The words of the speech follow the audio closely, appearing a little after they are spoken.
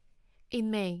In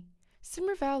May,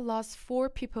 Somerville lost 4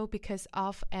 people because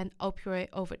of an opioid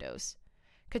overdose.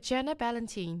 Kajana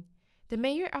Ballantyne, the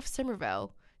mayor of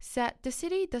Somerville, said the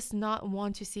city does not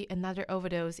want to see another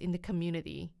overdose in the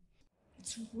community.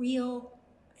 It's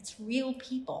real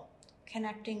people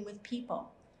connecting with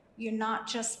people. You're not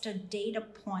just a data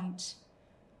point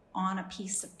on a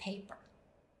piece of paper.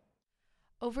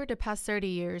 Over the past 30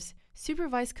 years,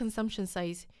 supervised consumption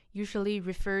sites, usually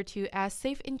referred to as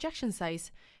safe injection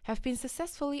sites, have been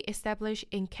successfully established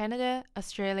in Canada,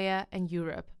 Australia, and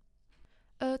Europe.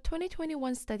 A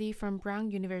 2021 study from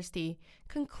Brown University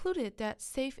concluded that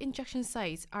safe injection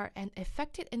sites are an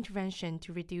effective intervention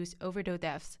to reduce overdose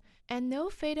deaths, and no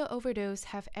fatal overdose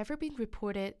have ever been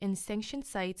reported in sanctioned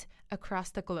sites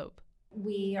across the globe.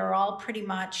 We are all pretty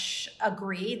much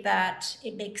agree that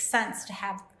it makes sense to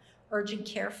have urgent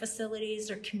care facilities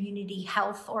or community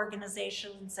health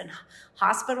organizations and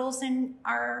hospitals in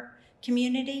our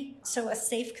community. So a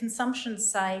safe consumption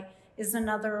site is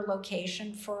another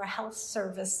location for health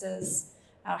services,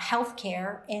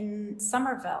 healthcare in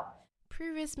Somerville.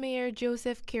 Previous Mayor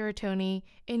Joseph Caratoni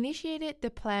initiated the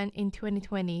plan in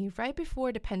 2020 right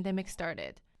before the pandemic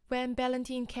started. When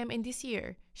Ballantyne came in this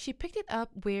year, she picked it up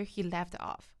where he left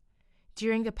off.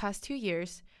 During the past 2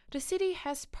 years, the city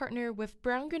has partnered with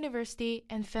Brown University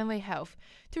and Family Health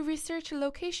to research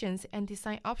locations and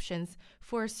design options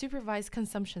for a supervised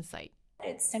consumption site.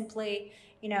 It's simply,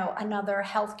 another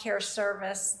healthcare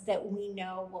service that we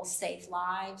know will save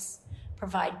lives,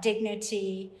 provide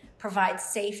dignity, provide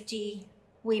safety.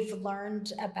 We've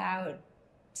learned about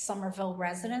Somerville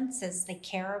residents as they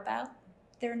care about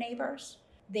their neighbors.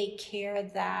 They care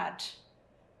that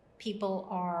people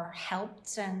are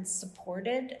helped and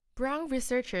supported. Brown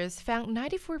researchers found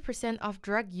 94% of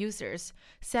drug users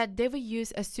said they would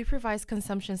use a supervised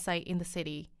consumption site in the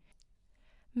city.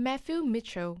 Matthew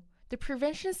Mitchell, the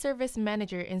prevention service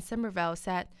manager in Somerville,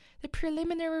 said the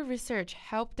preliminary research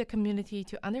helped the community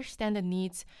to understand the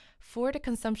needs for the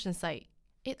consumption site.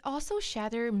 It also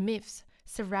shattered myths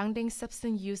surrounding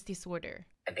substance use disorder.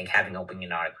 I think having open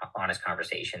and honest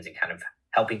conversations and kind of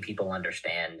helping people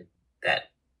understand that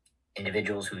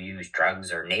individuals who use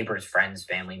drugs are neighbors, friends,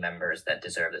 family members that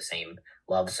deserve the same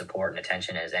love, support, and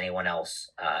attention as anyone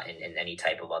else in any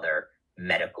type of other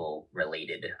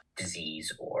medical-related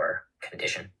disease or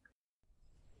condition.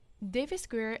 Davis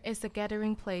Square is a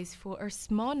gathering place for a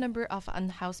small number of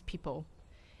unhoused people.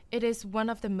 It is one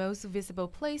of the most visible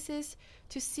places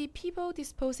to see people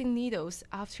disposing needles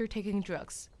after taking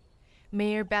drugs.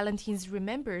 Mayor Ballantyne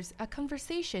remembers a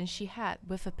conversation she had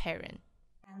with a parent.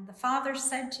 And the father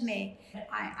said to me,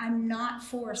 I'm not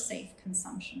for safe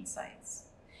consumption sites.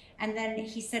 And then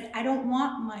he said, I don't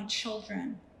want my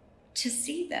children to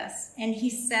see this. And he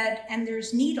said, and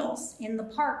there's needles in the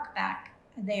park back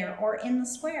there or in the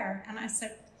square. And I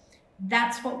said,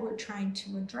 that's what we're trying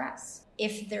to address.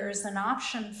 If there's an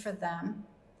option for them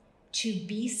to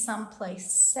be someplace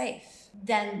safe,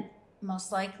 then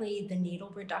most likely the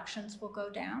needle reductions will go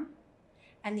down.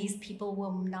 And these people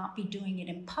will not be doing it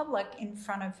in public in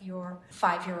front of your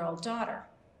 5-year-old daughter.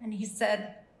 And he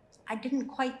said, I didn't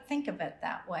quite think of it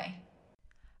that way.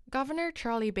 Governor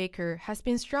Charlie Baker has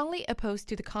been strongly opposed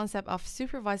to the concept of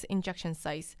supervised injection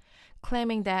sites,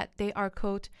 claiming that they are,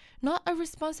 quote, not a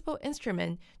responsible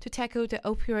instrument to tackle the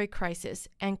opioid crisis,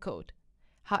 end quote.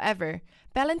 However,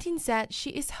 Ballantyne said she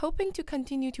is hoping to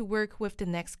continue to work with the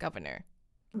next governor.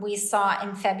 We saw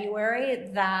in February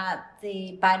that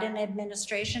the Biden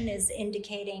administration is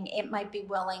indicating it might be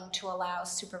willing to allow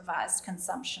supervised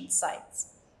consumption sites.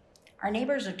 Our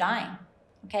neighbors are dying.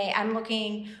 Okay, I'm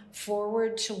looking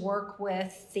forward to work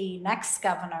with the next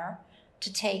governor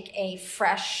to take a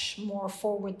fresh, more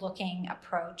forward-looking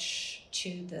approach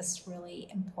to this really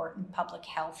important public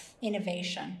health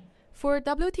innovation. For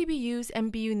WTBU's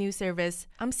MBU News Service,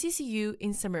 I'm CCU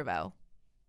in Somerville.